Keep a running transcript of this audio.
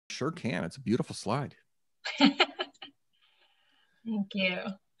Sure can. It's a beautiful slide. Thank you.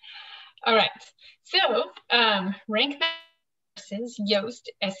 All right. So RankMath versus Yoast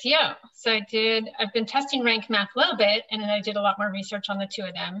SEO. So I've been testing RankMath a little bit, and then I did a lot more research on the two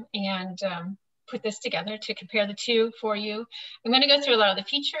of them and put this together to compare the two for you. I'm going to go through a lot of the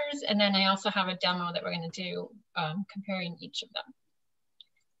features, and then I also have a demo that we're going to do comparing each of them.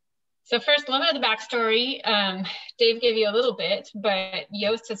 So first, a little bit of the backstory. Dave gave you a little bit, but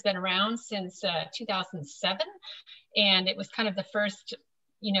Yoast has been around since 2007, and it was kind of the first,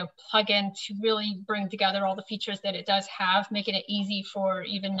 plugin to really bring together all the features that it does have, making it easy for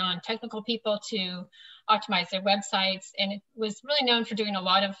even non-technical people to optimize their websites. And it was really known for doing a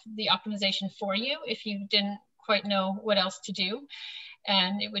lot of the optimization for you if you didn't quite know what else to do.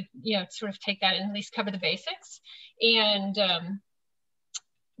 And it would, sort of take that and at least cover the basics. And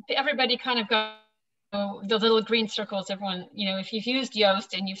everybody kind of got the little green circles. Everyone, if you've used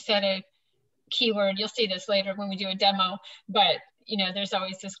Yoast and you've set a keyword, you'll see this later when we do a demo, but there's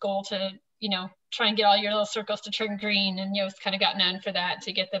always this goal to, try and get all your little circles to turn green, and Yoast kind of got known for that,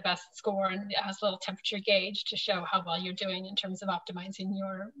 to get the best score, and it has a little temperature gauge to show how well you're doing in terms of optimizing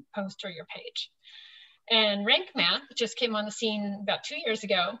your post or your page. And RankMath just came on the scene about 2 years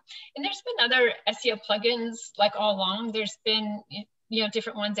ago, and there's been other SEO plugins like all along. There's been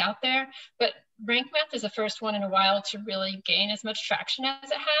different ones out there, but RankMath is the first one in a while to really gain as much traction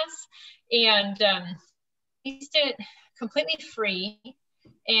as it has. And released it completely free,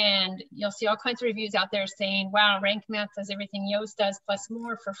 and you'll see all kinds of reviews out there saying, wow, RankMath does everything Yoast does plus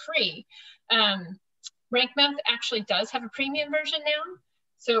more for free. RankMath actually does have a premium version now.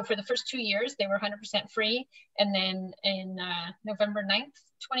 So for the first 2 years, they were 100% free. And then in November 9th,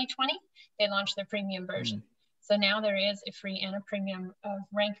 2020, they launched their premium version. So now there is a free and a premium of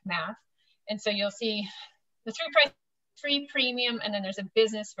RankMath. And so you'll see the three prices: free, premium, and then there's a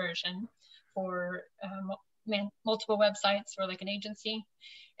business version for multiple websites or like an agency.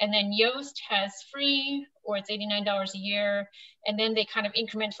 And then Yoast has free, or it's $89 a year. And then they kind of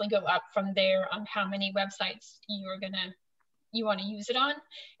incrementally go up from there on how many websites you want to use it on.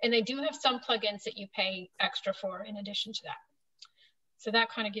 And they do have some plugins that you pay extra for in addition to that. So that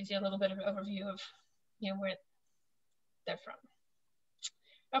kind of gives you a little bit of an overview of where they're from.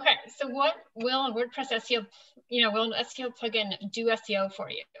 Okay, so what will a WordPress SEO, will an SEO plugin do SEO for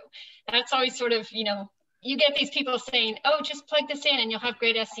you? That's always sort of, you get these people saying, oh, just plug this in and you'll have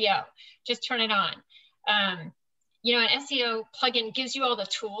great SEO. Just turn it on. An SEO plugin gives you all the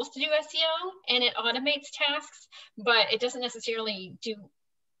tools to do SEO, and it automates tasks, but it doesn't necessarily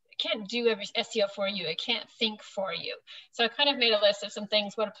can't do every SEO for you. It can't think for you. So I kind of made a list of some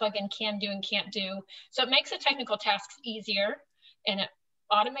things what a plugin can do and can't do. So it makes the technical tasks easier, and it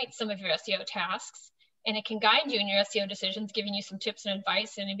automates some of your SEO tasks, and it can guide you in your SEO decisions, giving you some tips and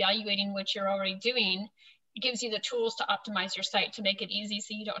advice and evaluating what you're already doing. It gives you the tools to optimize your site to make it easy so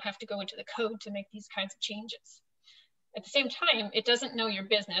you don't have to go into the code to make these kinds of changes. At the same time, it doesn't know your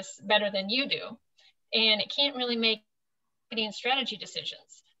business better than you do, and it can't really make marketing strategy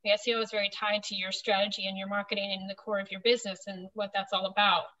decisions. The SEO is very tied to your strategy and your marketing and the core of your business and what that's all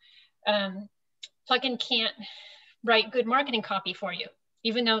about. Plugin can't write good marketing copy for you,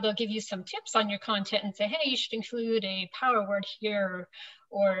 even though they'll give you some tips on your content and say, hey, you should include a power word here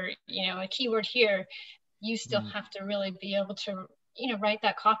or a keyword here. You still have to really be able to write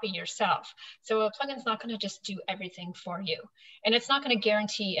that copy yourself. So a plugin's not going to just do everything for you, and it's not going to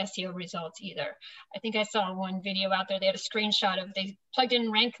guarantee SEO results either. I think I saw one video out there. They had a screenshot of they plugged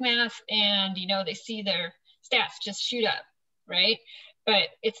in RankMath, and they see their stats just shoot up, right? But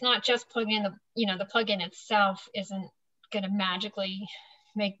it's not just plugging in the plugin itself isn't going to magically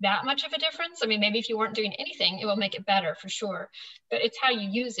make that much of a difference. I mean, maybe if you weren't doing anything, it will make it better for sure. But it's how you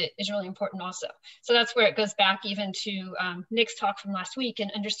use it is really important also. So that's where it goes back even to Nick's talk from last week,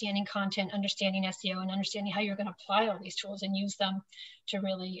 and understanding content, understanding SEO, and understanding how you're going to apply all these tools and use them to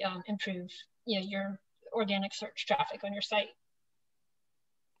really improve your organic search traffic on your site.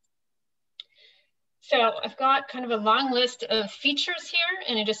 So I've got kind of a long list of features here,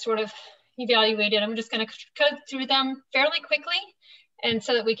 and I just sort of evaluated. I'm just going to go through them fairly quickly, and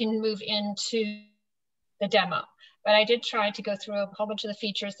so that we can move into the demo. But I did try to go through a whole bunch of the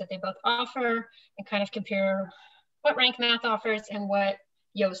features that they both offer and kind of compare what RankMath offers and what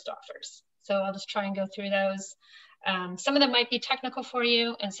Yoast offers. So I'll just try and go through those. Some of them might be technical for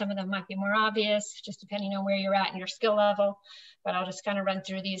you, and some of them might be more obvious, just depending on where you're at in your skill level. But I'll just kind of run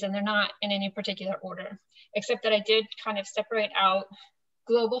through these, and they're not in any particular order, except that I did kind of separate out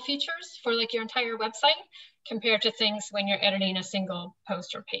global features for like your entire website compared to things when you're editing a single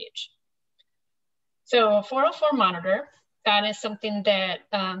post or page. So 404 monitor, that is something that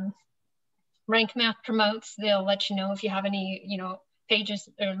RankMath promotes. They'll let you know if you have any, you know, pages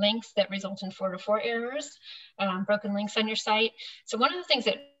or links that result in 404 errors, broken links on your site. So one of the things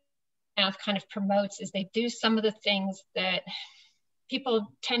that RankMath kind of promotes is they do some of the things that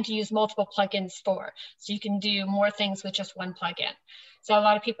people tend to use multiple plugins for. So you can do more things with just one plugin. So a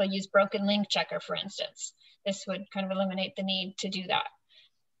lot of people use broken link checker, for instance. This would kind of eliminate the need to do that.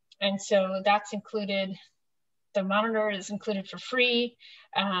 And so that's included. The monitor is included for free.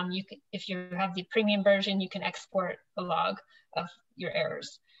 You can, if you have the premium version, you can export a log of your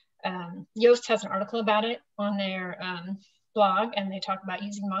errors. Yoast has an article about it on their blog, and they talk about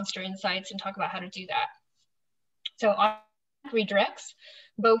using Monster Insights and talk about how to do that. So redirects,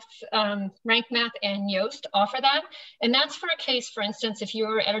 both RankMath and Yoast offer that. And that's for a case, for instance, if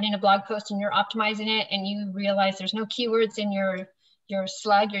you're editing a blog post and you're optimizing it and you realize there's no keywords in your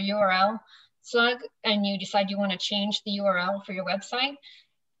slug, your URL slug, and you decide you want to change the URL for your website,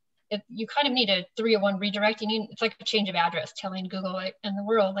 you kind of need a 301 redirect. It's like a change of address, telling Google and the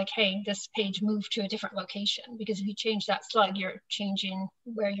world, like, hey, this page moved to a different location, because if you change that slug, you're changing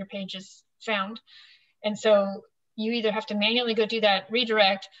where your page is found. And so you either have to manually go do that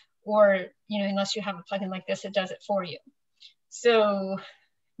redirect, or, you know, unless you have a plugin like this, it does it for you. So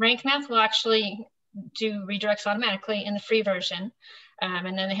RankMath will actually do redirects automatically in the free version.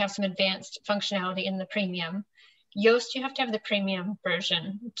 And then they have some advanced functionality in the premium. Yoast, you have to have the premium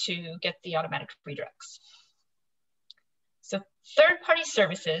version to get the automatic redirects. So third-party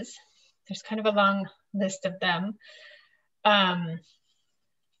services, there's kind of a long list of them.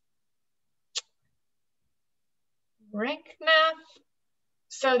 RankMath,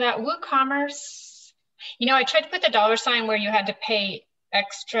 so that WooCommerce, you know, I tried to put the $ where you had to pay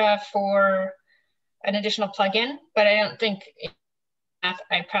extra for an additional plugin, but I don't think,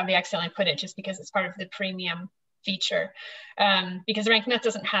 I probably accidentally put it just because it's part of the premium feature, because RankMath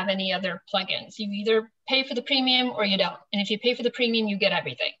doesn't have any other plugins. You either pay for the premium or you don't. And if you pay for the premium, you get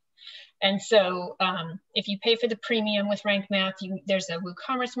everything. And so if you pay for the premium with RankMath, there's a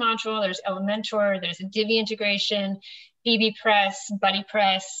WooCommerce module, there's Elementor, there's a Divi integration, bbPress,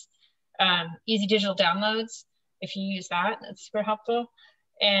 BuddyPress, easy digital downloads. If you use that, that's super helpful.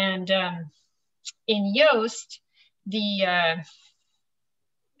 And in Yoast, the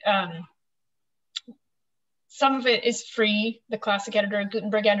some of it is free. The classic editor,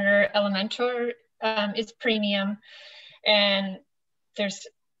 Gutenberg editor, Elementor is premium, and there's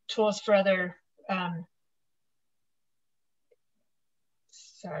tools for other,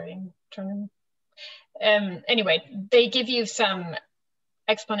 anyway, they give you some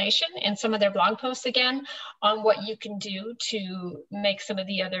explanation in some of their blog posts again on what you can do to make some of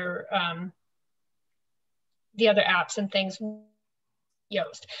the other apps and things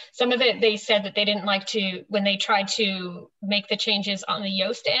Yoast. Some of it, they said that they didn't like to, when they tried to make the changes on the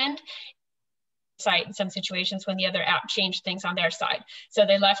Yoast end, site in some situations when the other app changed things on their side. So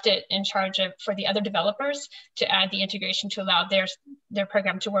they left it in charge of, for the other developers to add the integration to allow their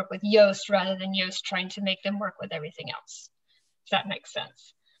program to work with Yoast rather than Yoast trying to make them work with everything else, if that makes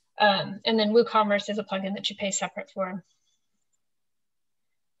sense. And then WooCommerce is a plugin that you pay separate for.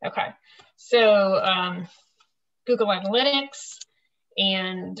 Okay, so Google Analytics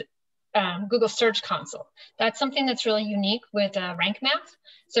and Google Search Console. That's something that's really unique with RankMath.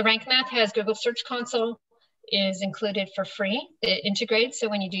 So RankMath has Google Search Console is included for free. It integrates, so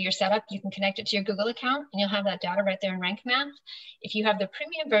when you do your setup, you can connect it to your Google account and you'll have that data right there in RankMath. If you have the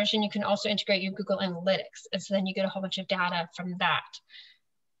premium version, you can also integrate your Google Analytics, and so then you get a whole bunch of data from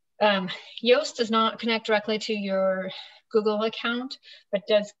that. Yoast does not connect directly to your Google account, but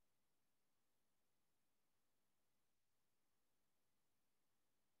does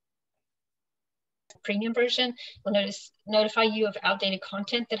premium version will notify you of outdated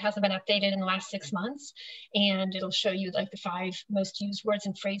content that hasn't been updated in the last 6 months, and it'll show you like the 5 most used words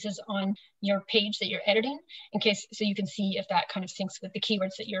and phrases on your page that you're editing, in case, so you can see if that kind of syncs with the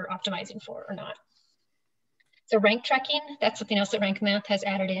keywords that you're optimizing for or not. So rank tracking, that's something else that RankMath has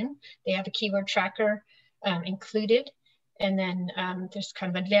added in. They have a keyword tracker included, and then there's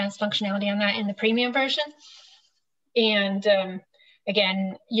kind of advanced functionality on that in the premium version. And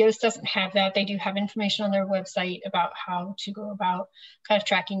again, Yoast doesn't have that. They do have information on their website about how to go about kind of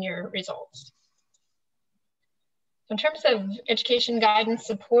tracking your results. So in terms of education guidance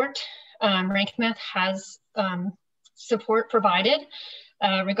support, RankMath has support provided,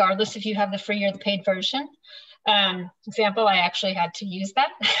 regardless if you have the free or the paid version. Example, I actually had to use that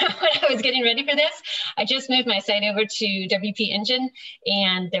when I was getting ready for this. I just moved my site over to WP Engine,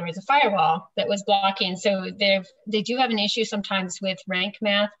 and there was a firewall that was blocking. So they do have an issue sometimes with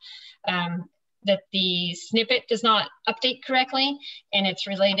RankMath that the snippet does not update correctly, and it's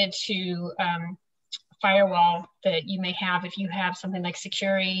related to firewall that you may have if you have something like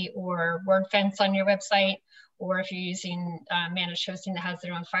Security or WordFence on your website, or if you're using managed hosting that has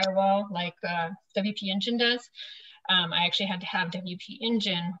their own firewall like WP Engine does. I actually had to have WP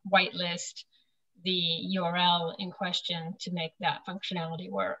Engine whitelist the URL in question to make that functionality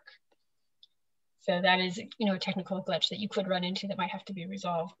work. So that is, a technical glitch that you could run into that might have to be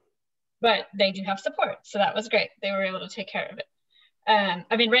resolved. But they do have support, so that was great. They were able to take care of it.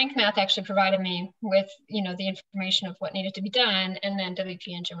 RankMath actually provided me with, the information of what needed to be done, and then WP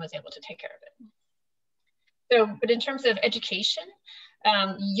Engine was able to take care of it. So, but in terms of education,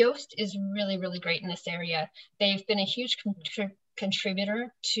 Yoast is really, really great in this area. They've been a huge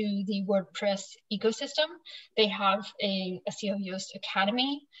contributor to the WordPress ecosystem. They have a SEO Yoast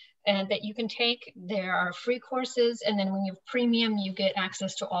Academy that you can take. There are free courses, and then when you have premium, you get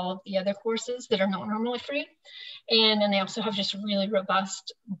access to all of the other courses that are not normally free. And then they also have just really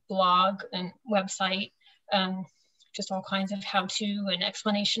robust blog and website, just all kinds of how-to and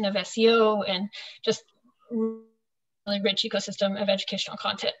explanation of SEO, and just really rich ecosystem of educational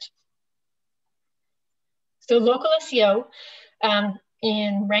content. So local SEO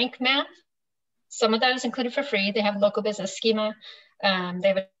in RankMath, some of that is included for free. They have local business schema. They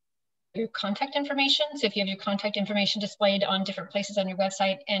have your contact information. So if you have your contact information displayed on different places on your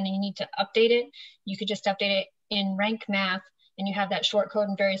website and you need to update it, you could just update it in RankMath, and you have that short code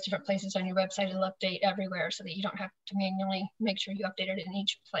in various different places on your website. It'll update everywhere so that you don't have to manually make sure you update it in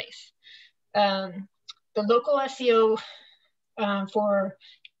each place. The local SEO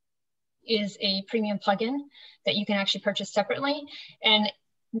is a premium plugin that you can actually purchase separately. And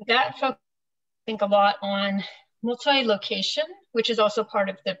that focuses, I think, a lot on multi-location, which is also part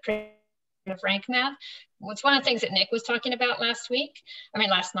of the of RankMath. It's one of the things that Nick was talking about last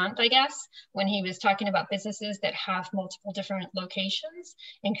month, I guess, when he was talking about businesses that have multiple different locations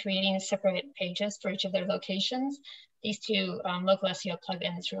and creating separate pages for each of their locations. These two local SEO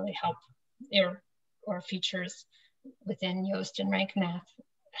plugins really help, or features within Yoast and RankMath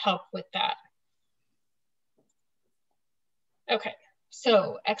help with that. Okay,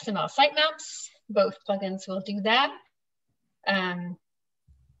 so XML sitemaps, both plugins will do that.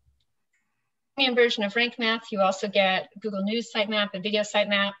 Premium version of RankMath, you also get Google News sitemap and video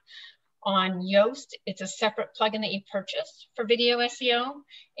sitemap. On Yoast, it's a separate plugin that you purchase for video SEO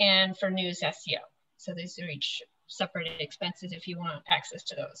and for news SEO. So these are each separate expenses if you want access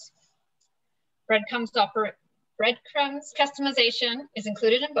to those. Breadcrumbs customization is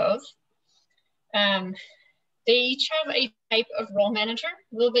included in both. They each have a type of role manager,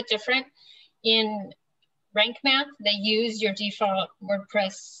 a little bit different. In RankMath, they use your default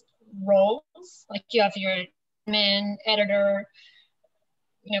WordPress roles, like you have your admin, editor,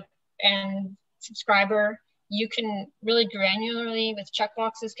 and subscriber. You can really granularly, with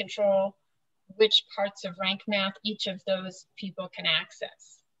checkboxes, control which parts of RankMath each of those people can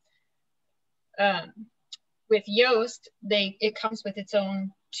access. With Yoast, it comes with its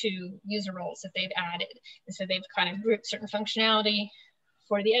own 2 user roles that they've added. And so they've kind of grouped certain functionality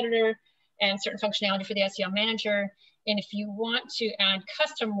for the editor and certain functionality for the SEO manager. And if you want to add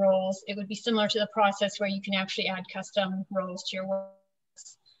custom roles, it would be similar to the process where you can actually add custom roles to your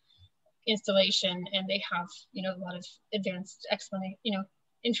WordPress installation. And they have, a lot of advanced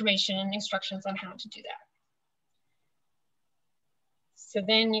information and instructions on how to do that. So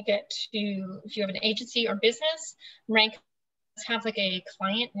then you get to, if you have an agency or business, RankMath have like a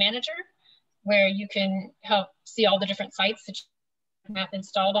client manager where you can help see all the different sites that you have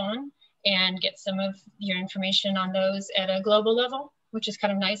installed on and get some of your information on those at a global level, which is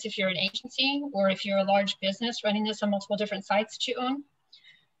kind of nice if you're an agency or if you're a large business running this on multiple different sites that you own.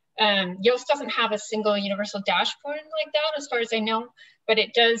 Yoast doesn't have a single universal dashboard like that, as far as I know, but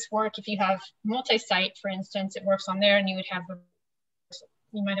it does work if you have multi-site, for instance. It works on there, and you might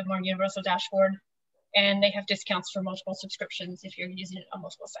have more universal dashboard, and they have discounts for multiple subscriptions if you're using it on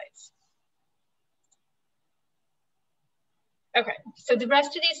multiple sites. Okay, so the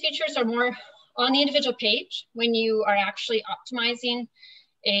rest of these features are more on the individual page when you are actually optimizing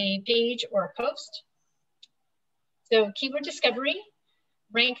a page or a post. So keyword discovery,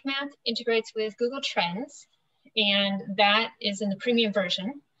 RankMath integrates with Google Trends, and that is in the premium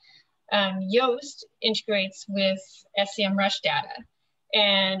version. Yoast integrates with SEMrush data,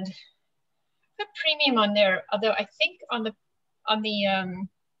 and the premium on there, although I think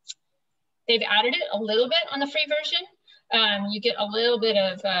they've added it a little bit on the free version. You get a little bit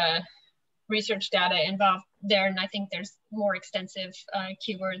of research data involved there, and I think there's more extensive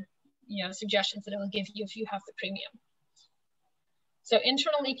keyword suggestions that it will give you if you have the premium. So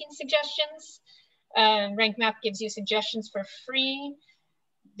internal linking suggestions, RankMath gives you suggestions for free.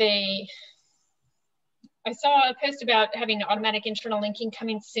 I saw a post about having automatic internal linking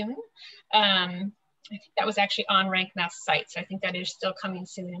coming soon. I think that was actually on RankMath's site, so I think that is still coming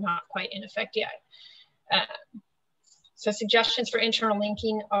soon and not quite in effect yet. So suggestions for internal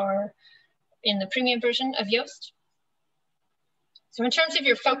linking are in the premium version of Yoast. So in terms of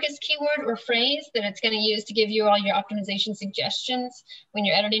your focus keyword or phrase that it's going to use to give you all your optimization suggestions when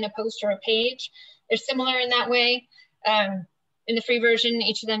you're editing a post or a page, they're similar in that way. In the free version,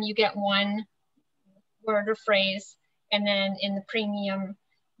 each of them you get one word or phrase, and then in the premium,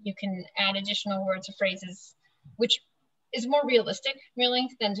 you can add additional words or phrases, which is more realistic, really,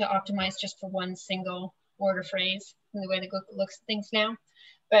 than to optimize just for one single word or phrase in the way the Google looks at things now.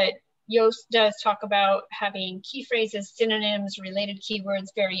 But Yoast does talk about having key phrases, synonyms, related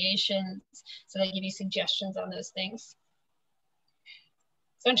keywords, variations, so they give you suggestions on those things.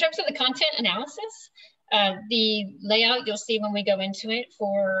 So in terms of the content analysis, the layout you'll see when we go into it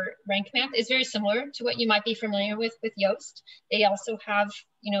for RankMath is very similar to what you might be familiar with Yoast. They also have,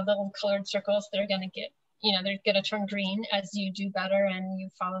 little colored circles that are going to get, they're going to turn green as you do better and you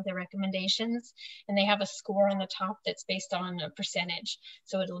follow their recommendations. And they have a score on the top that's based on a percentage.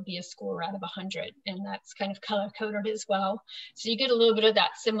 So it'll be a score out of 100, and that's kind of color coded as well. So you get a little bit of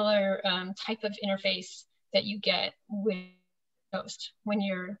that similar type of interface that you get with Yoast when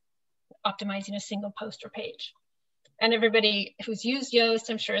you're optimizing a single post or page. And everybody who's used Yoast,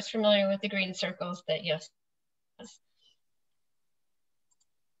 I'm sure, is familiar with the green circles that Yoast has.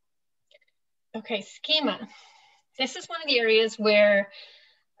 Okay, schema. This is one of the areas where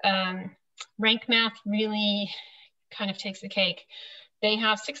RankMath really kind of takes the cake. They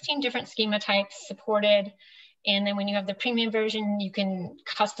have 16 different schema types supported. And then when you have the premium version, you can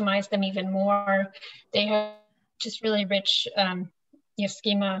customize them even more. They have just really rich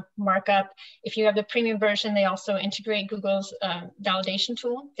schema markup. If you have the premium version, they also integrate Google's validation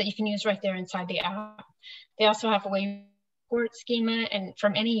tool that you can use right there inside the app. They also have a way to import schema and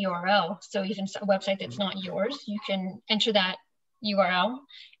from any URL. So even a website that's not yours, you can enter that URL,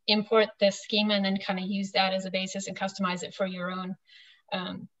 import the schema, and then kind of use that as a basis and customize it for your own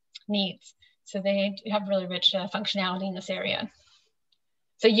needs. So they have really rich functionality in this area.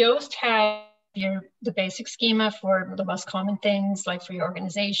 So Yoast has the basic schema for the most common things, like for your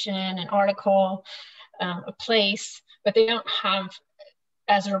organization, an article, a place, but they don't have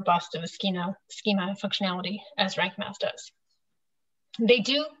as robust of a schema functionality as RankMath does. They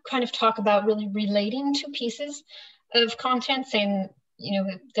do kind of talk about really relating to pieces of content, saying,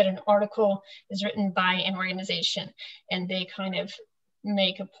 that an article is written by an organization, and they kind of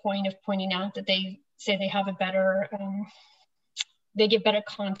make a point of pointing out that they say they have a better, they give better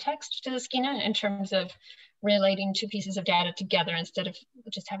context to the schema in terms of relating two pieces of data together instead of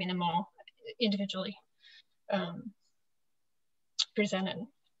just having them all individually presented.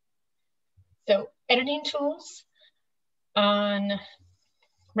 So editing tools on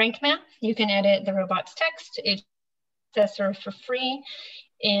RankMath, you can edit the robot's text, processor for free.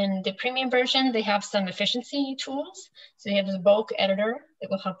 In the premium version, they have some efficiency tools. So they have the bulk editor that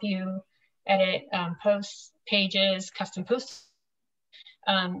will help you edit posts, pages, custom posts.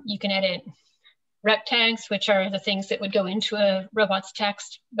 You can edit rep tags, which are the things that would go into a robot's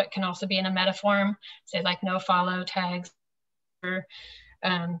text, but can also be in a meta form, say like no follow tags, or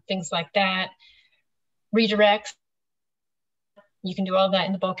things like that. Redirects, you can do all that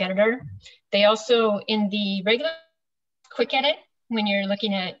in the bulk editor. They also, in the regular quick edit, when you're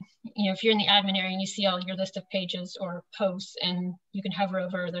looking at, if you're in the admin area and you see all your list of pages or posts, and you can hover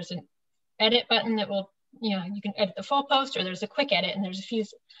over, there's an edit button that will, you can edit the full post, or there's a quick edit, and there's a few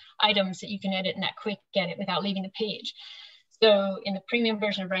items that you can edit in that quick edit without leaving the page. So in the premium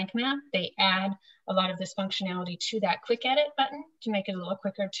version of RankMath, they add a lot of this functionality to that quick edit button to make it a little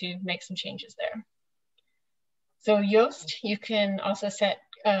quicker to make some changes there. So Yoast, you can also set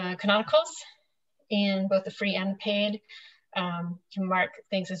canonicals in both the free and paid. You can mark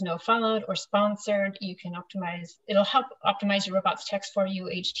things as no followed or sponsored. You can optimize, it'll help optimize your robot's text for you,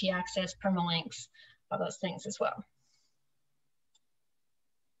 HT access, permalinks, all those things as well.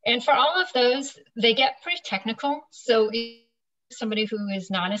 And for all of those, they get pretty technical. So if somebody who is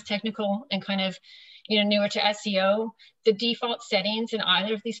not as technical and kind of newer to SEO, the default settings in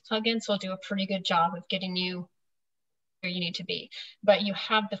either of these plugins will do a pretty good job of getting you where you need to be. But you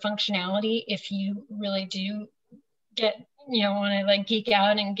have the functionality if you really do get, want to like geek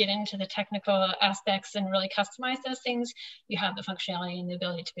out and get into the technical aspects and really customize those things, you have the functionality and the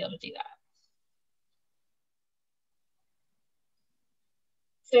ability to be able to do that.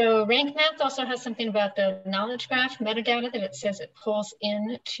 So RankMath also has something about the knowledge graph metadata that it says it pulls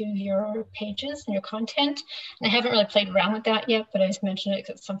into your pages and your content. And I haven't really played around with that yet, but I just mentioned it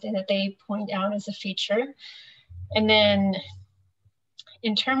because it's something that they point out as a feature. And then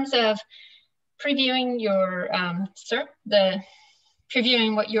in terms of previewing your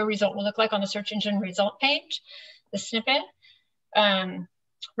previewing what your result will look like on the search engine result page, the snippet,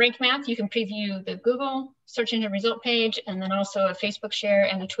 RankMath, you can preview the Google search engine result page, and then also a Facebook share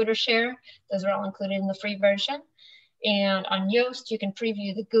and a Twitter share. Those are all included in the free version. And on Yoast, you can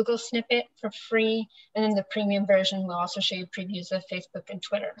preview the Google snippet for free, and then the premium version will also show you previews of Facebook and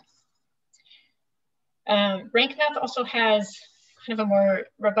Twitter. RankMath also has kind of a more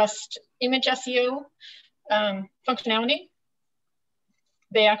robust image SEO functionality.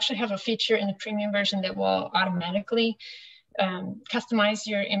 They actually have a feature in the premium version that will automatically customize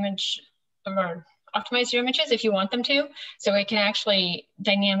your image or optimize your images if you want them to. So it can actually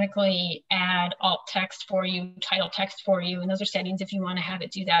dynamically add alt text for you, title text for you, and those are settings if you want to have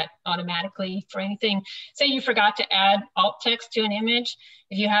it do that automatically for anything. Say you forgot to add alt text to an image,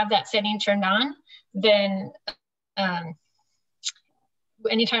 if you have that setting turned on, then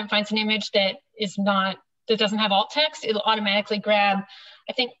anytime it finds an image that doesn't have alt text, it'll automatically grab,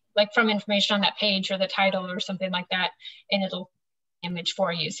 I think, like from information on that page or the title or something like that, and it'll image for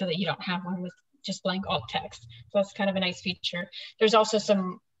you so that you don't have one with just blank alt text. So that's kind of a nice feature. There's also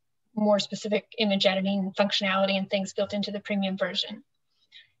some more specific image editing functionality and things built into the premium version.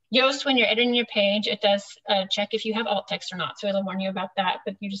 Yoast, when you're editing your page, it does check if you have alt text or not. So it'll warn you about that,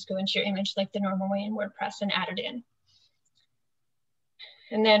 but you just go into your image like the normal way in WordPress and add it in.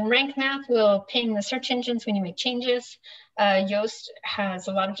 And then RankMath will ping the search engines when you make changes. Yoast has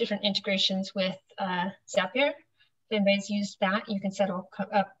a lot of different integrations with Zapier. If anybody's used that, you can set up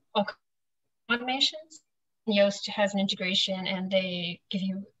all automations. Yoast has an integration, and they give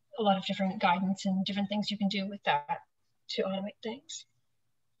you a lot of different guidance and different things you can do with that to automate things.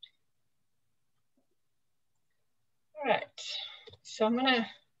 All right, so I'm gonna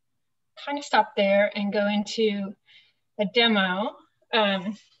kind of stop there and go into a demo.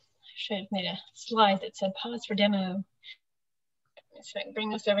 I should have made a slide that said pause for demo. So I can bring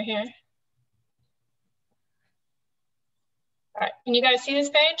this over here. All right, can you guys see this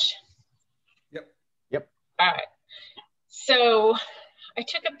page? Yep. All right, so I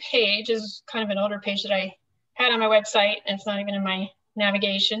took a page, this is kind of an older page that I had on my website, and it's not even in my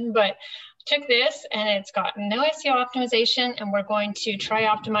navigation, but I took this and it's got no SEO optimization, and we're going to try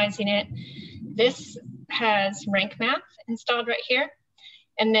optimizing it. This has RankMath installed right here.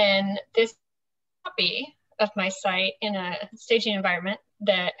 And then this copy of my site in a staging environment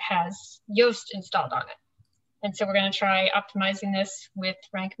that has Yoast installed on it. And so we're going to try optimizing this with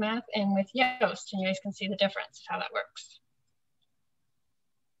RankMath and with Yoast, and you guys can see the difference of how that works.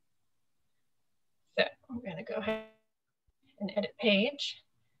 So I'm going to go ahead and edit page.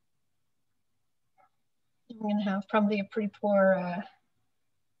 I'm going to have probably a pretty poor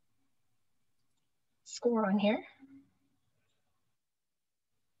score on here.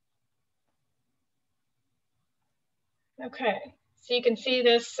 Okay, so you can see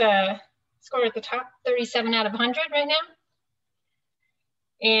this score at the top, 37 out of 100 right now.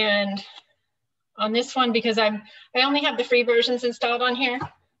 And on this one, because I only have the free versions installed on here,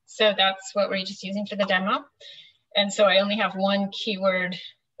 so that's what we're just using for the demo. And so I only have one keyword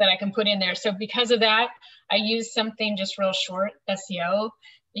that I can put in there. So because of that, I use something just real short, SEO,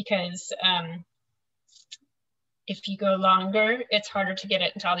 because if you go longer, it's harder to get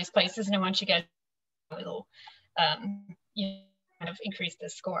it into all these places. And then once you get it, it'll you kind of increase the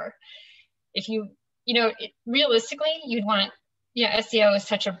score. If realistically, you'd want, SEO is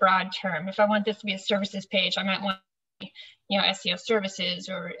such a broad term. If I want this to be a services page, I might want, SEO services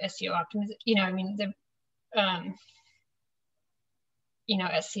or SEO optimization,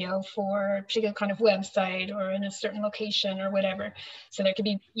 SEO for a particular kind of website or in a certain location or whatever. So there could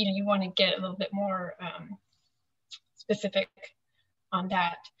be, you want to get a little bit more specific on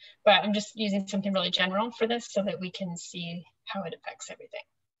that, but I'm just using something really general for this so that we can see how it affects everything.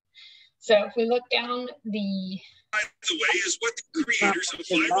 So if we look down the... By the way, is what the creators of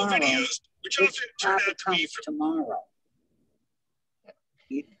viral videos, which often turn out to be for tomorrow.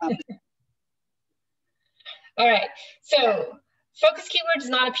 All right, so focus keyword does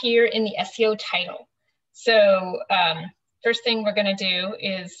not appear in the SEO title. So first thing we're going to do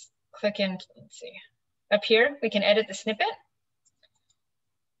is click in, let's see, up here, we can edit the snippet.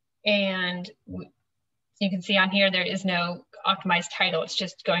 And you can see on here, there is no optimized title. It's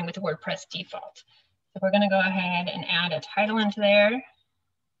just going with the WordPress default. So we're going to go ahead and add a title into there.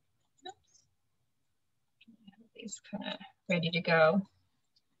 Oops. These kind of ready to go.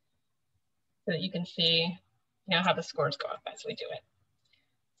 so that you can see, you know, how the scores go up as we do it.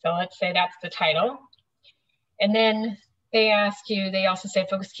 So let's say that's the title. And then they ask you, they also say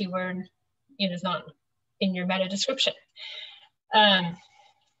focus keyword, it is not in your meta description. One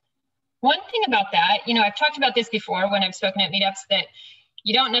thing about that, you know, I've talked about this before when I've spoken at meetups, that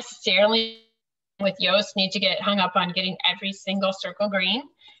you don't necessarily with Yoast need to get hung up on getting every single circle green,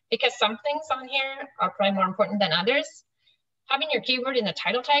 because some things on here are probably more important than others. Having your keyword in the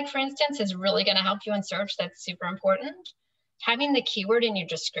title tag, for instance, is really going to help you in search. That's super important. Having the keyword in your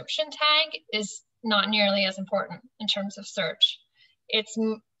description tag is not nearly as important in terms of search. It's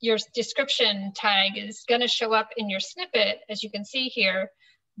your description tag is going to show up in your snippet, as you can see here,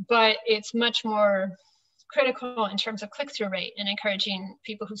 but it's much more critical in terms of click-through rate and encouraging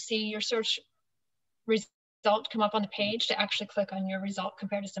people who see your search result come up on the page to actually click on your result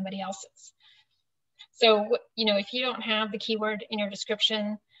compared to somebody else's. So, you know, if you don't have the keyword in your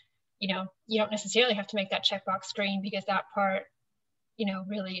description, you know, you don't necessarily have to make that checkbox green, because that part, you know,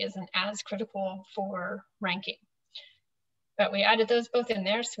 really isn't as critical for ranking. But we added those both in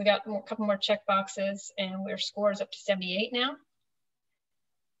there. So we got a couple more checkboxes, and we're scores up to 78 now.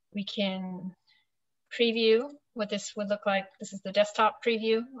 We can preview what this would look like. This is the desktop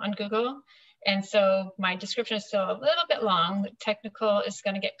preview on Google. And so my description is still a little bit long. The technical is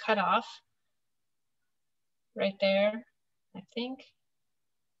going to get cut off right there, I think.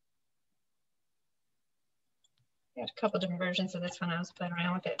 I got a couple different versions of this when I was playing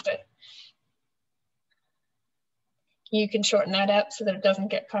around with it, but you can shorten that up so that it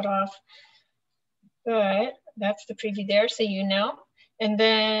doesn't get cut off. But that's the preview there, so you know. And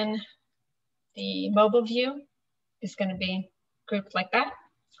then the mobile view is going to be grouped like that.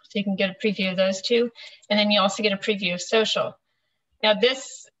 So you can get a preview of those two. And then you also get a preview of social. Now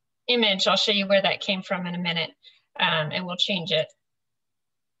this image, I'll show you where that came from in a minute, and we'll change it.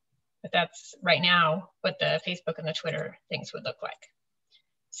 But that's right now what the Facebook and the Twitter things would look like.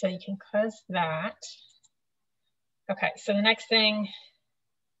 So you can close that. Okay, so the next thing,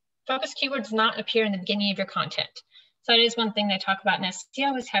 focus keywords not appear in the beginning of your content. So that is one thing they talk about in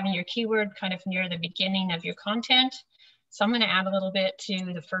SEO, is having your keyword kind of near the beginning of your content. So I'm going to add a little bit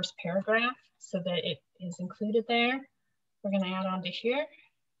to the first paragraph so that it is included there. We're going to add on to here.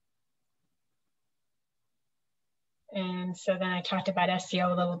 And so then I talked about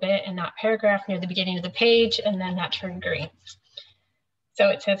SEO a little bit in that paragraph near the beginning of the page, and then that turned green. So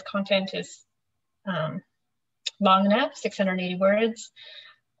it says content is long enough, 680 words.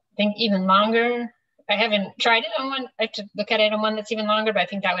 I think even longer. I haven't tried it on one. I have to look at it on one that's even longer, but I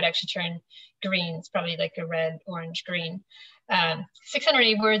think that would actually turn green. It's probably like a red, orange, green.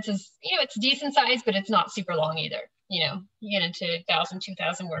 680 words is, you know, it's decent size, but it's not super long either. You know, you get into 1,000,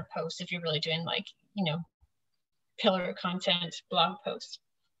 2,000 word posts if you're really doing like, you know, pillar content blog posts.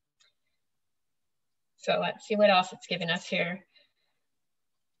 So let's see what else it's giving us here.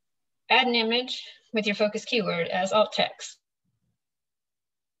 Add an image with your focus keyword as alt text.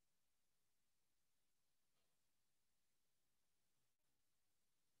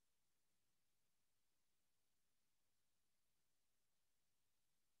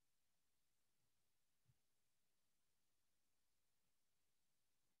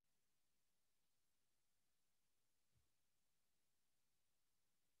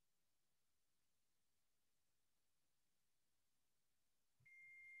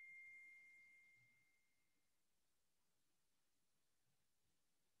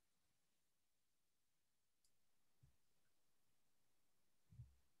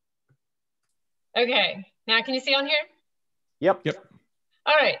 Okay, now can you see on here? Yep.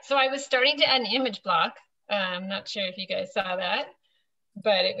 All right, so I was starting to add an image block. I'm not sure if you guys saw that,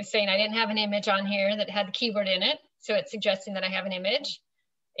 but it was saying I didn't have an image on here that had the keyword in it. So it's suggesting that I have an image.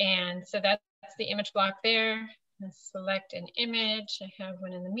 And so that's the image block there. Let's select an image. I have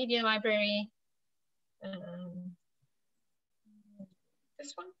one in the media library.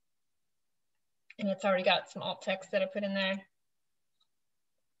 This one. And it's already got some alt text that I put in there.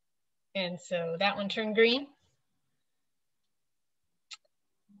 And so that one turned green.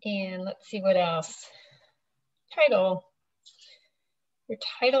 And let's see what else. Title. Your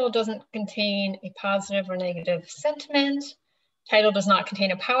title doesn't contain a positive or negative sentiment. Title does not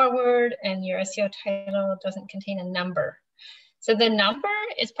contain a power word, and your SEO title doesn't contain a number. So the number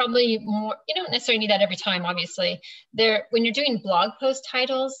is probably more, you don't necessarily need that every time, obviously. When you're doing blog post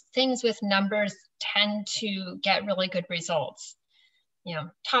titles, things with numbers tend to get really good results. You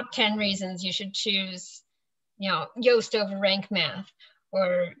know, top 10 reasons you should choose, you know, Yoast over RankMath,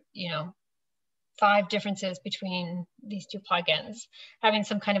 or, you know, 5 differences between these 2 plugins, having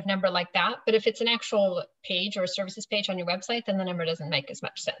some kind of number like that. But if it's an actual page or a services page on your website, then the number doesn't make as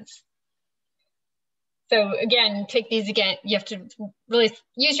much sense. So again, take these again. You have to really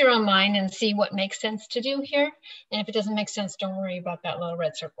use your own mind and see what makes sense to do here. And if it doesn't make sense, don't worry about that little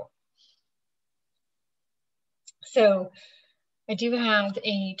red circle. So I do have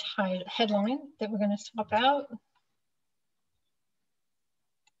a headline that we're going to swap out.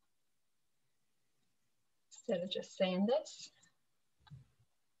 Instead of just saying this.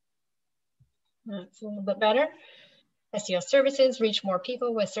 That's a little bit better. SEO services reach more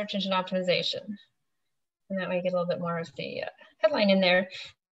people with search engine optimization. And that way you get a little bit more of the headline in there.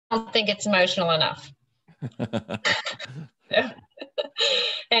 I don't think it's emotional enough.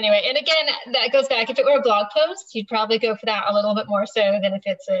 Anyway, and again, that goes back. If it were a blog post, you'd probably go for that a little bit more so than if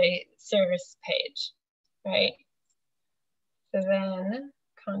it's a service page, right? So then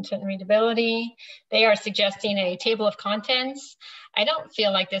content readability, they are suggesting a table of contents. I don't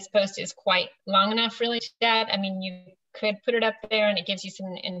feel like this post is quite long enough really to that. I mean, you could put it up there and it gives you some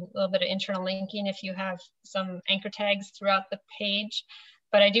a little bit of internal linking if you have some anchor tags throughout the page.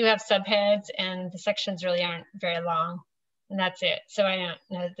 But I do have subheads and the sections really aren't very long. And that's it. So I don't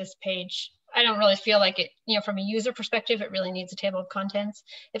know this page, I don't really feel like it, you know, from a user perspective, it really needs a table of contents.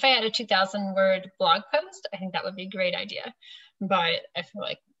 If I had a 2,000 word blog post, I think that would be a great idea. But I feel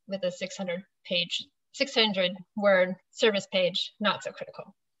like with a 600 word service page, not so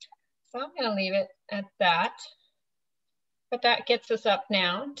critical. So I'm gonna leave it at that. But that gets us up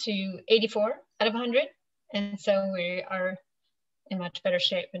now to 84 out of 100. And so we are in much better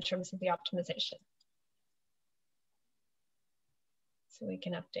shape in terms of the optimization. So we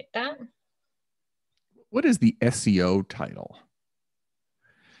can update that. What is the SEO title?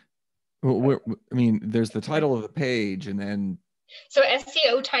 Well, I mean, there's the title of the page and then. So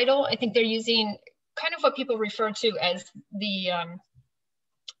SEO title, I think they're using kind of what people refer to as the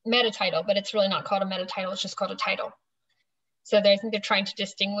meta title, but it's really not called a meta title, it's just called a title. So I think they're trying to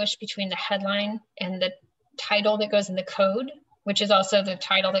distinguish between the headline and the title that goes in the code, which is also the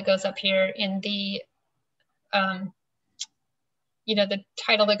title that goes up here in the, you know, the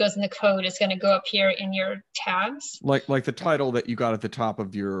title that goes in the code is going to go up here in your tabs. Like the title that you got at the top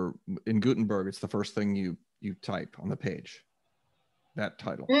of your, in Gutenberg, it's the first thing you type on the page. That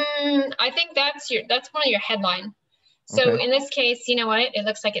title. I think that's one of your headline. So okay. In this case, you know what? It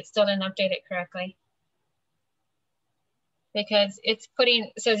looks like it still didn't update it correctly. Because it's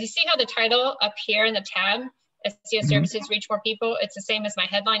putting, so you see how the title up here in the tab, SEO services reach more people, it's the same as my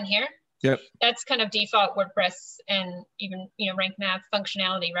headline here. Yep. That's kind of default WordPress and even, you know, RankMath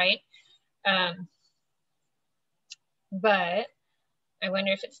functionality, right? But I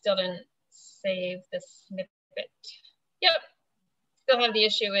wonder if it still didn't save the snippet. Yep. Still have the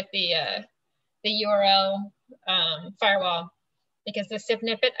issue with the URL firewall because the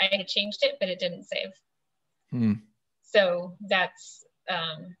snippet, I had changed it, but it didn't save. So that's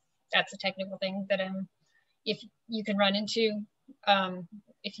a technical thing that if you can run into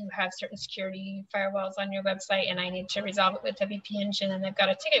if you have certain security firewalls on your website and I need to resolve it with WP Engine and I've got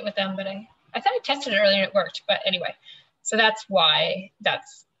a ticket with them, but I thought I tested it earlier and it worked, but anyway, so that's why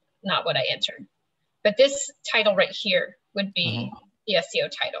that's not what I entered. But this title right here would be the SEO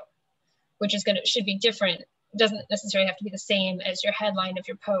title, which is should be different. It doesn't necessarily have to be the same as your headline of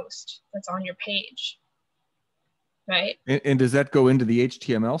your post that's on your page. Right. And does that go into the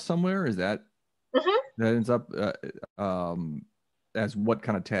HTML somewhere? Is that that ends up as what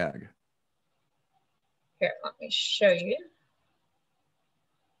kind of tag? Here, let me show you.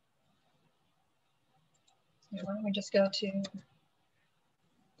 Why don't we just go to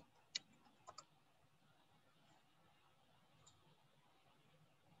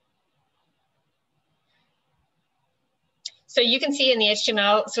so you can see in the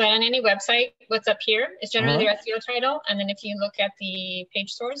HTML, so on any website, what's up here is generally their SEO title. And then if you look at the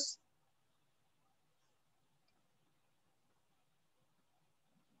page source,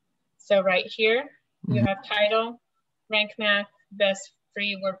 so right here, you have title, RankMath, best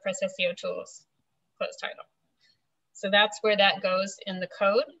free WordPress SEO tools, close title. So that's where that goes in the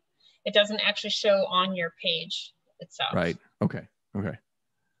code. It doesn't actually show on your page itself. Right, okay, okay.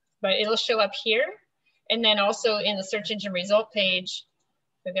 But it'll show up here. And then also in the search engine result page,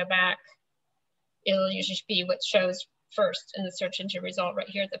 we go back, it'll usually be what shows first in the search engine result right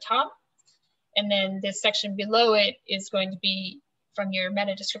here at the top. And then this section below it is going to be from your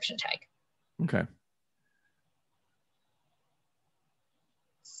meta description tag. Okay.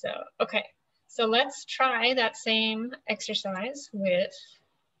 So, okay. So let's try that same exercise with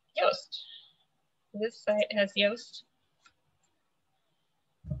Yoast. This site has Yoast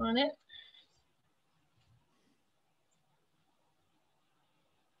on it.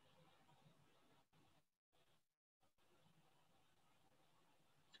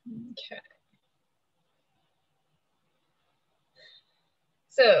 Okay.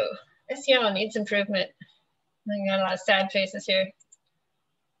 So SEO needs improvement. I got a lot of sad faces here.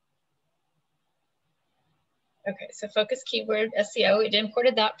 Okay, so focus keyword SEO, it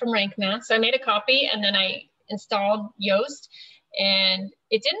imported that from RankMath. So I made a copy and then I installed Yoast, and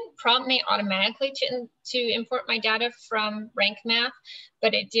it didn't prompt me automatically to import my data from RankMath,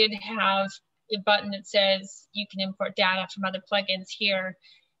 but it did have a button that says you can import data from other plugins here.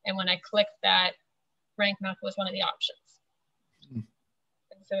 And when I clicked that, RankMath was one of the options.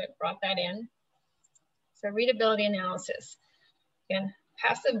 And so it brought that in. So readability analysis. Again,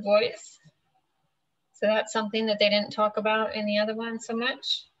 passive voice. So that's something that they didn't talk about in the other one so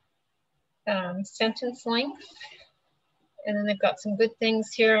much. Sentence length. And then they've got some good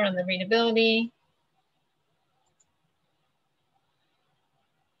things here on the readability.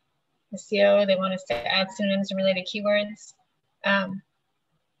 SEO, they want us to add synonyms and related keywords. I'm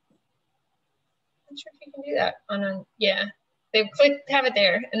not sure if you can do that on a, yeah. They click, have it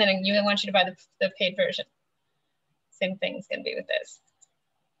there, and then you want you to buy the paid version. Same thing is gonna be with this.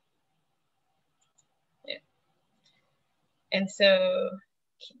 Yeah. And so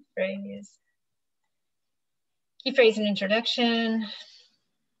key phrase and introduction,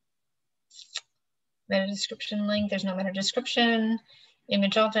 meta description link, there's no meta description,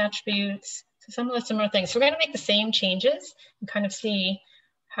 image alt attributes, so some of the similar things. So we're gonna make the same changes and kind of see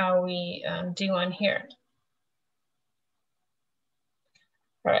how we do on here.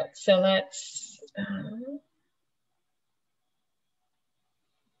 All right, so let's,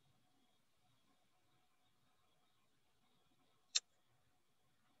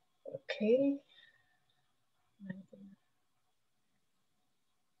 okay.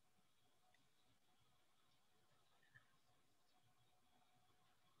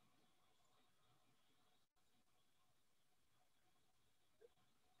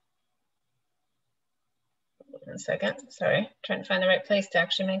 One second, sorry, trying to find the right place to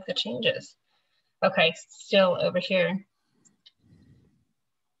actually make the changes. Okay, still over here.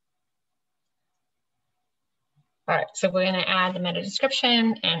 All right, so we're gonna add the meta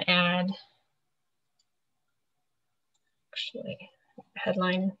description and add, actually,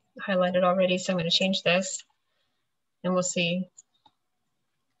 headline highlighted already, so I'm gonna change this and we'll see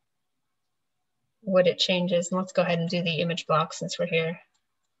what it changes. And let's go ahead and do the image block since we're here.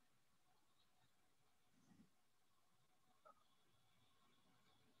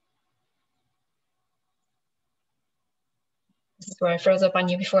 This is where I froze up on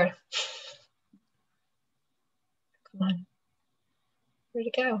you before. Come on, where'd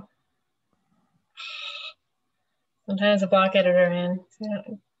it go? Sometimes a block editor, man.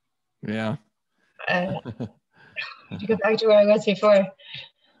 Yeah. To go back to where I was before.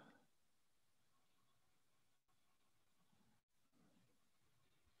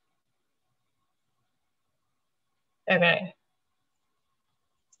 Okay.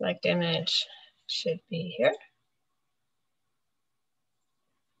 Select image should be here.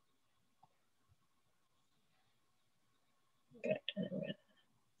 Okay.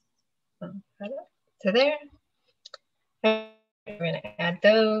 So there. We're going to add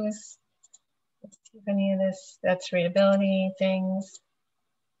those. Let's see if any of this, that's readability things,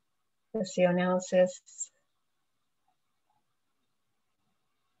 SEO analysis.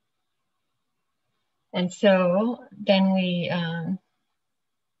 And so then we,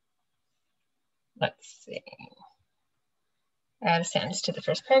 let's see, add a sentence to the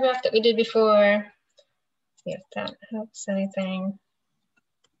first paragraph that we did before. See if that helps anything.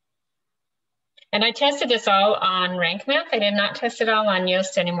 And I tested this all on RankMath. I did not test it all on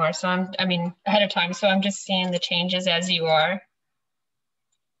Yoast anymore. So I mean, ahead of time. So I'm just seeing the changes as you are.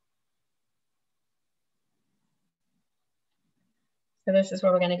 So this is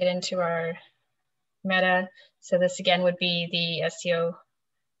where we're going to get into our meta. So this again would be the SEO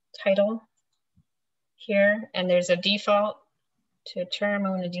title here. And there's a default to a term.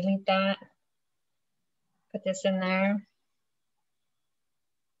 I'm going to delete that. Put this in there.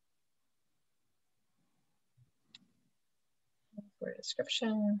 For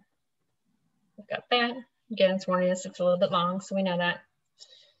description, we've got that. Again, it's warning us it's a little bit long, so we know that.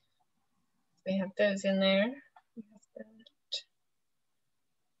 We have those in there.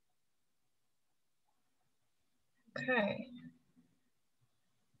 Okay.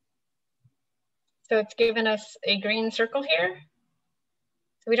 So it's given us a green circle here.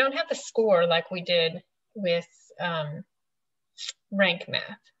 So we don't have the score like we did with RankMath,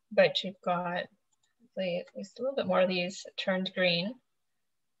 but you've got at least a little bit more of these turned green,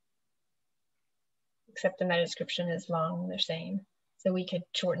 except the meta description is long, they're saying. So we could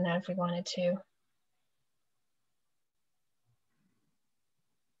shorten that if we wanted to.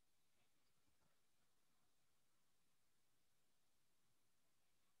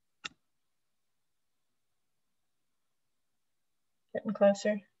 and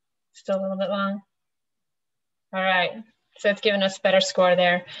closer. Still a little bit long. All right, so it's given us a better score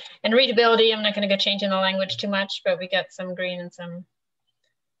there. And readability, I'm not going to go changing the language too much, but we got some green and some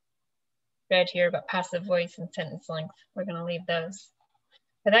red here about passive voice and sentence length. We're going to leave those.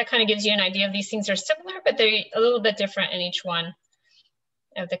 But that kind of gives you an idea of these things are similar, but they're a little bit different in each one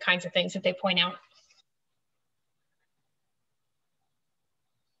of the kinds of things that they point out.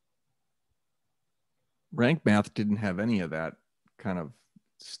 RankMath didn't have any of that kind of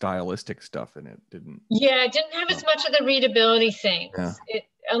stylistic stuff in it, didn't? Yeah, it didn't have as much of the readability things. Yeah.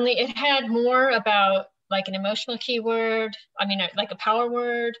 It had more about like an emotional keyword, I mean, like a power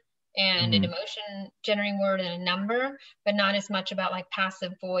word and an emotion generating word and a number, but not as much about like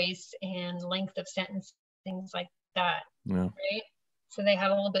passive voice and length of sentence, things like that. Yeah. Right? So they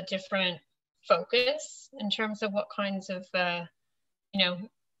have a little bit different focus in terms of what kinds of, you know,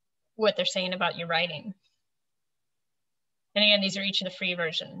 what they're saying about your writing. And again, these are each in the free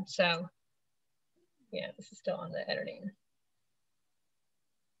version. So yeah, this is still on the editing.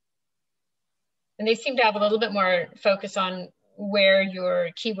 And they seem to have a little bit more focus on where your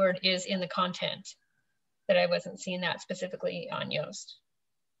keyword is in the content, that I wasn't seeing that specifically on Yoast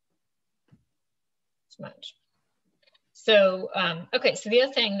as much. So, okay, so the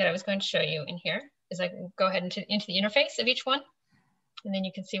other thing that I was going to show you in here is I can go ahead into the interface of each one, and then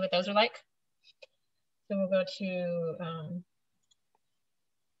you can see what those are like. So we'll go to,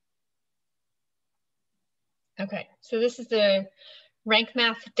 okay, so this is the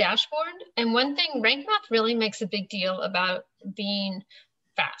RankMath dashboard. And one thing, RankMath really makes a big deal about being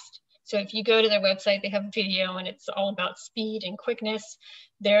fast. So if you go to their website, they have a video and it's all about speed and quickness.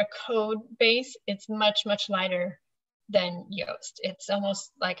 Their code base, it's much, much lighter than Yoast. It's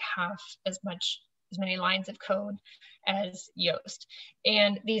almost like half as many lines of code as Yoast.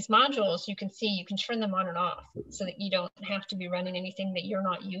 And these modules, you can see, you can turn them on and off so that you don't have to be running anything that you're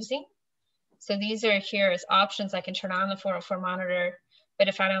not using. So these are here as options. I can turn on the 404 monitor, but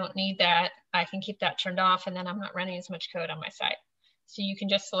if I don't need that, I can keep that turned off and then I'm not running as much code on my site. So you can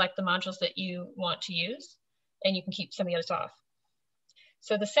just select the modules that you want to use and you can keep some of the others off.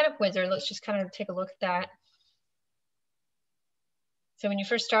 So the setup wizard, let's just kind of take a look at that. So when you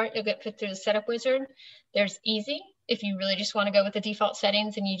first start, you'll get put through the setup wizard. There's easy, if you really just want to go with the default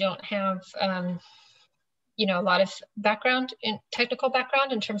settings and you don't have you know, a lot of technical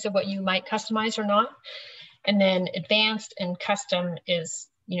background in terms of what you might customize or not. And then advanced and custom is,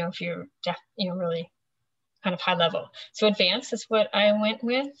 you know, if you're really kind of high level. So advanced is what I went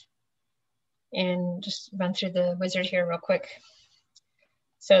with, and just run through the wizard here real quick.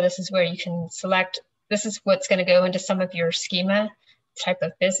 So this is where you can select, this is what's going to go into some of your schema, type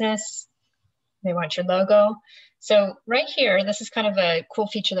of business. They want your logo. So right here, this is kind of a cool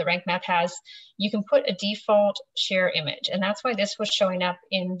feature that RankMath has. You can put a default share image, and that's why this was showing up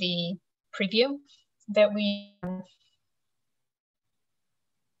in the preview that we,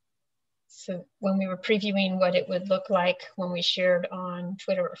 so when we were previewing what it would look like when we shared on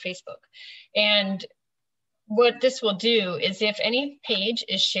Twitter or Facebook. And what this will do is if any page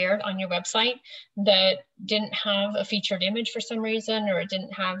is shared on your website that didn't have a featured image for some reason, or it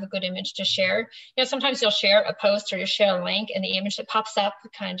didn't have a good image to share, you know, sometimes you'll share a post or you'll share a link and the image that pops up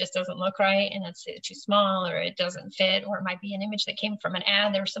kind of just doesn't look right and it's too small or it doesn't fit, or it might be an image that came from an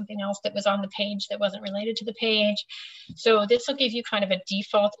ad. There was something else that was on the page that wasn't related to the page. So this will give you kind of a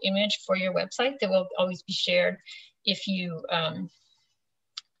default image for your website that will always be shared if you,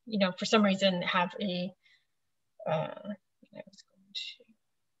 you know, for some reason have a, I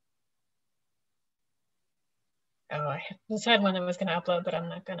just had one that was going to upload, but I'm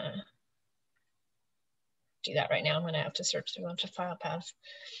not going to do that right now. I'm going to have to search through a bunch of file paths.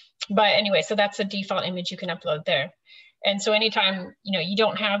 But anyway, so that's a default image you can upload there. And so anytime, you know, you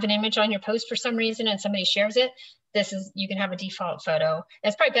don't have an image on your post for some reason and somebody shares it, this is, you can have a default photo. And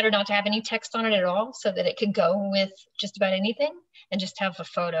it's probably better not to have any text on it at all so that it could go with just about anything and just have a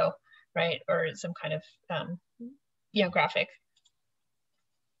photo, right? Or some kind of, you know, graphic.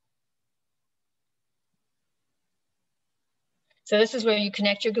 So this is where you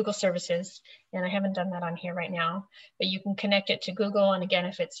connect your Google services. And I haven't done that on here right now, but you can connect it to Google. And again,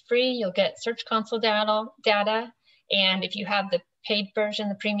 if it's free, you'll get Search Console data. And if you have the paid version,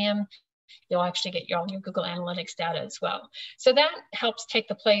 the premium, you'll actually get all your Google Analytics data as well. So that helps take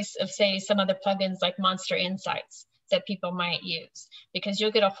the place of, say, some other plugins like Monster Insights that people might use, because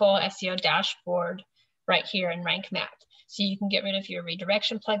you'll get a whole SEO dashboard right here in RankMath. So you can get rid of your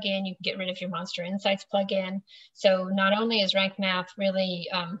redirection plugin, you can get rid of your Monster Insights plugin. So not only is RankMath really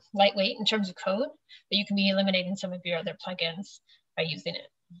lightweight in terms of code, but you can be eliminating some of your other plugins by using it.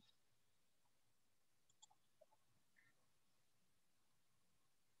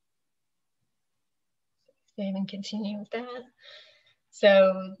 Save and continue with that.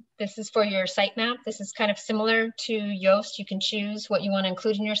 So this is for your sitemap. This is kind of similar to Yoast. You can choose what you want to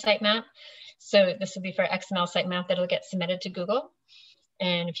include in your sitemap. So this will be for XML sitemap that'll get submitted to Google.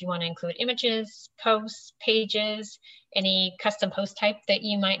 And if you want to include images, posts, pages, any custom post type that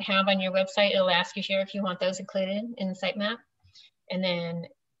you might have on your website, it'll ask you here if you want those included in the sitemap. And then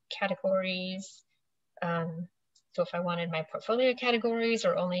categories. So if I wanted my portfolio categories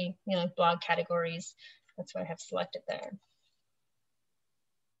or only, you know, blog categories, that's what I have selected there.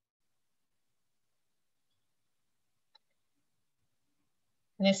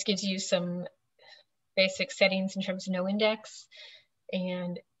 And this gives you some basic settings in terms of no index.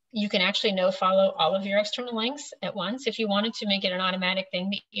 And you can actually no follow all of your external links at once. If you wanted to make it an automatic thing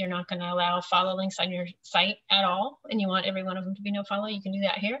that you're not going to allow follow links on your site at all, and you want every one of them to be no follow, you can do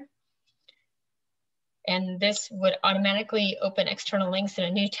that here. And this would automatically open external links in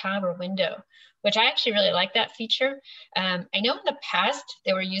a new tab or window, which I actually really like that feature. I know in the past,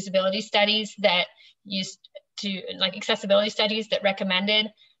 there were usability studies that used to, like accessibility studies that recommended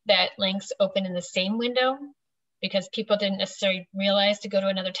that links open in the same window because people didn't necessarily realize to go to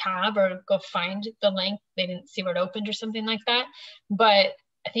another tab or go find the link. They didn't see where it opened or something like that. But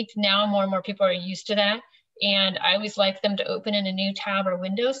I think now more and more people are used to that. And I always like them to open in a new tab or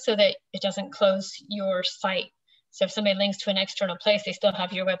window so that it doesn't close your site. So if somebody links to an external place, they still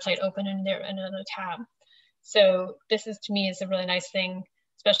have your website open in their another tab. So this is, to me, is a really nice thing,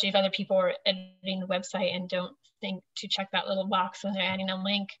 especially if other people are editing the website and don't think to check that little box when they're adding a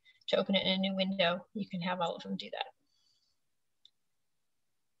link to open it in a new window. You can have all of them do that.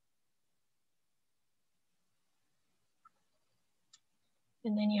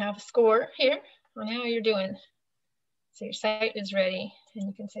 And then you have a score here on how you're doing. So your site is ready, and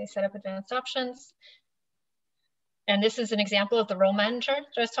you can say set up advanced options. And this is an example of the role manager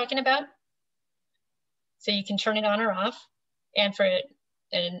that I was talking about. So you can turn it on or off. And for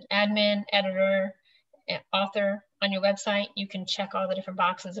an admin, editor, author on your website, you can check all the different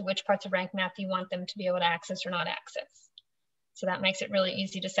boxes of which parts of RankMath you want them to be able to access or not access. So that makes it really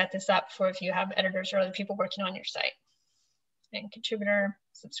easy to set this up for if you have editors or other people working on your site. And contributor,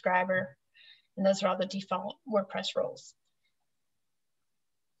 subscriber, and those are all the default WordPress roles.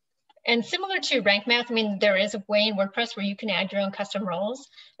 And similar to RankMath, I mean, there is a way in WordPress where you can add your own custom roles.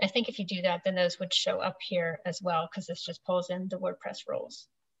 I think if you do that, then those would show up here as well, because this just pulls in the WordPress roles.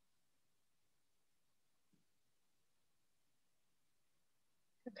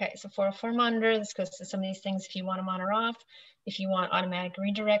 Okay, so 404 monitor, this goes to some of these things if you want them on or off. If you want automatic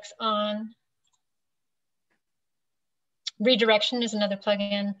redirects on. Redirection is another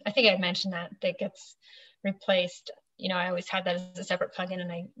plugin. I think I mentioned that gets replaced. You know, I always had that as a separate plugin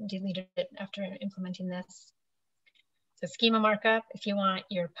and I deleted it after implementing this. So schema markup, if you want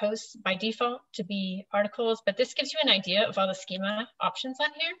your posts by default to be articles, but this gives you an idea of all the schema options on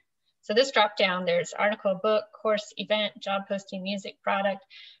here. So this drop down, there's article, book, course, event, job posting, music, product,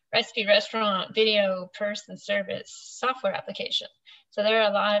 recipe, restaurant, video, person, service, software application. So there are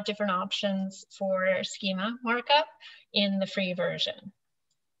a lot of different options for schema markup in the free version.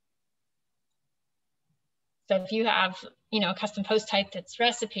 So if you have, you know, a custom post type that's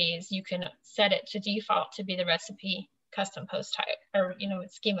recipes, you can set it to default to be the recipe custom post type, or, you know,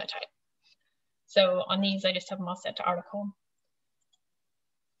 schema type. So on these, I just have them all set to article.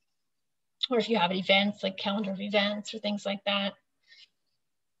 Or if you have events, like calendar of events or things like that.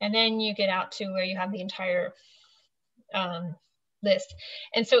 And then you get out to where you have the entire list.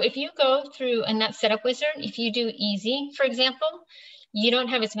 And so if you go through in that setup wizard, if you do easy, for example, you don't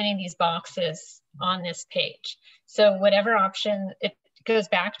have as many of these boxes on this page. So whatever option, it goes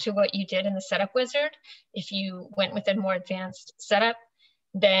back to what you did in the setup wizard. If you went with a more advanced setup,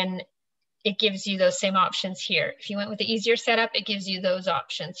 then it gives you those same options here. If you went with the easier setup, it gives you those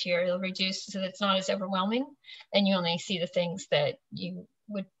options here. It'll reduce so that it's not as overwhelming, and you only see the things that you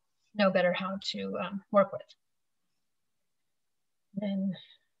would know better how to work with. Then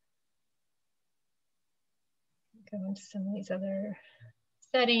go into some of these other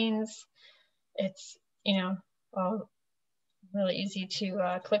settings. It's, you know, all really easy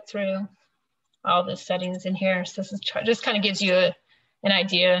to click through all the settings in here. So this is just kind of gives you an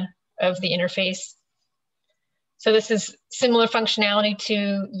idea of the interface. So this is similar functionality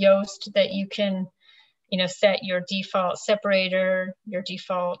to Yoast, that you can, you know, set your default separator, your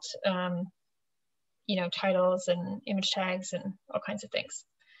default, you know, titles and image tags and all kinds of things.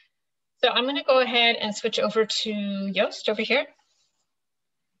 So I'm going to go ahead and switch over to Yoast over here.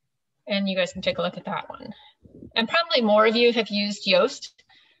 And you guys can take a look at that one. And probably more of you have used Yoast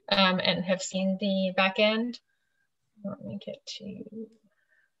and have seen the back end. Let me get to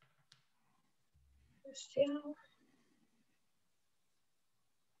SEO.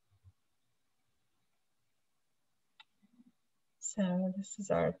 So this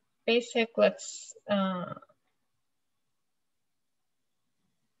is our basic. Let's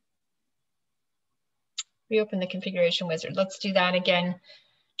reopen the configuration wizard. Let's do that again,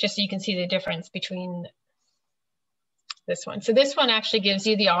 just so you can see the difference between this one. So this one actually gives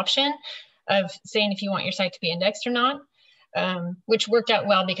you the option of saying if you want your site to be indexed or not, which worked out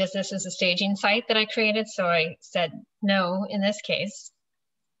well because this is a staging site that I created. So I said no in this case.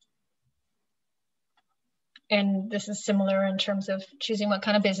 And this is similar in terms of choosing what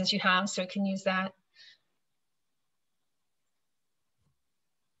kind of business you have, so you can use that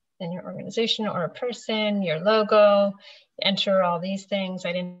in your organization or a person, your logo, enter all these things.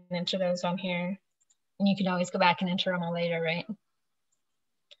 I didn't enter those on here. And you can always go back and enter them all later, right?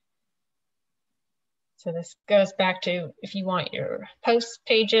 So this goes back to if you want your post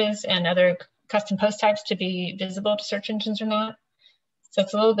pages and other custom post types to be visible to search engines or not. So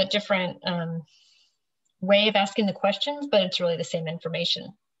it's a little bit different way of asking the questions, but it's really the same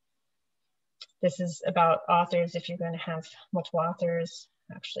information. This is about authors if you're going to have multiple authors.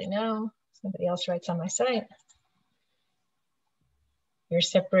 Actually, no, somebody else writes on my site. Your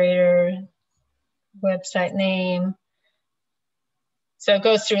separator, website name. So it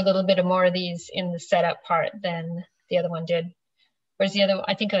goes through a little bit of more of these in the setup part than the other one did. Whereas the other,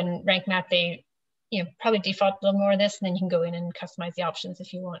 I think on RankMath, they probably default a little more of this, and then you can go in and customize the options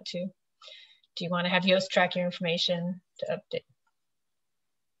if you want to. Do you want to have Yoast track your information to update?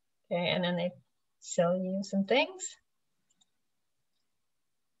 Okay, and then they sell you some things.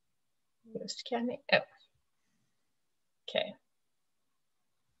 Yoast Academy. Oh, okay.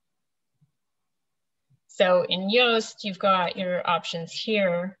 So in Yoast, you've got your options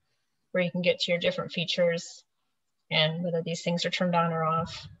here where you can get to your different features and whether these things are turned on or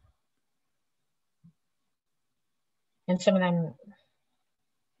off. And some of them,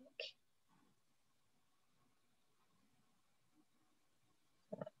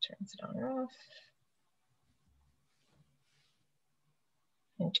 turns it on or off.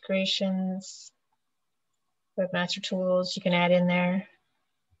 Integrations, webmaster tools, you can add in there.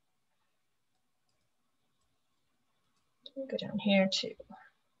 Go down here to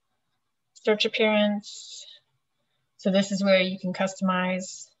search appearance. So this is where you can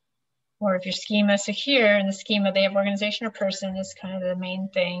customize more of your schema. So here in the schema, they have organization or person is kind of the main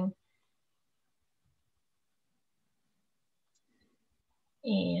thing.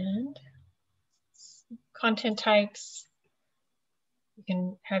 And content types, you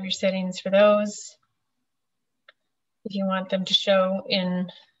can have your settings for those. If you want them to show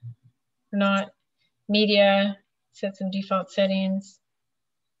in or not, media, set some default settings.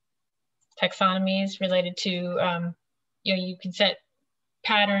 Taxonomies related to, you can set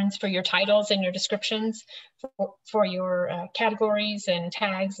patterns for your titles and your descriptions for your categories and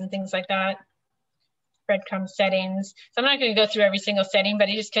tags and things like that. Breadcrumb settings. So I'm not going to go through every single setting, but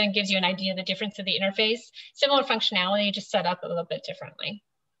it just kind of gives you an idea of the difference of the interface. Similar functionality, just set up a little bit differently.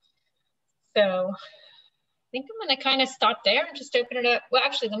 So I think I'm going to kind of stop there and just open it up. Well,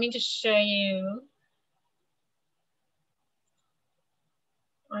 actually, let me just show you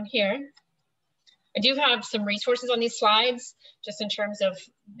on here. I do have some resources on these slides, just in terms of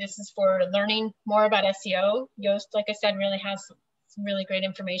this is for learning more about SEO. Yoast, like I said, really has some really great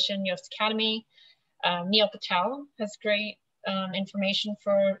information. Yoast Academy. Neil Patel has great information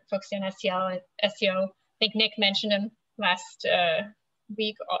for focusing on SEO. I think Nick mentioned him last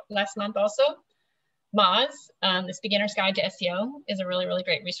month also. Moz, this Beginner's Guide to SEO is a really, really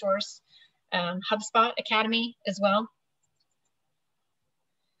great resource. HubSpot Academy as well.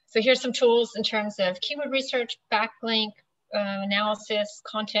 So here's some tools in terms of keyword research, backlink analysis,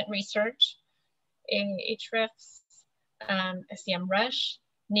 content research, Ahrefs, SEMrush,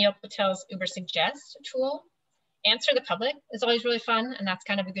 Neil Patel's Uber Suggest tool. Answer the Public is always really fun, and that's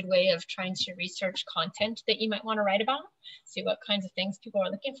kind of a good way of trying to research content that you might want to write about, see what kinds of things people are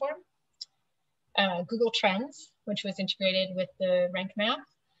looking for. Google Trends, which was integrated with the RankMath,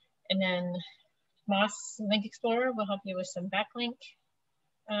 and then Moz Link Explorer will help you with some backlink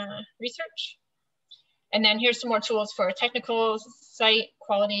research. And then here's some more tools for technical, site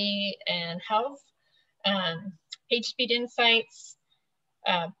quality and health, page speed insights.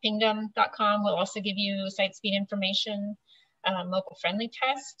 Pingdom.com will also give you site speed information, local friendly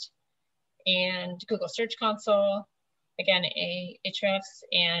test, and Google Search Console, again, Ahrefs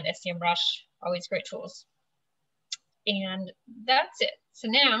and SEMrush, always great tools. And that's it. So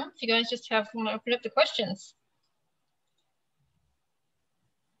now, if you guys just want to open up the questions.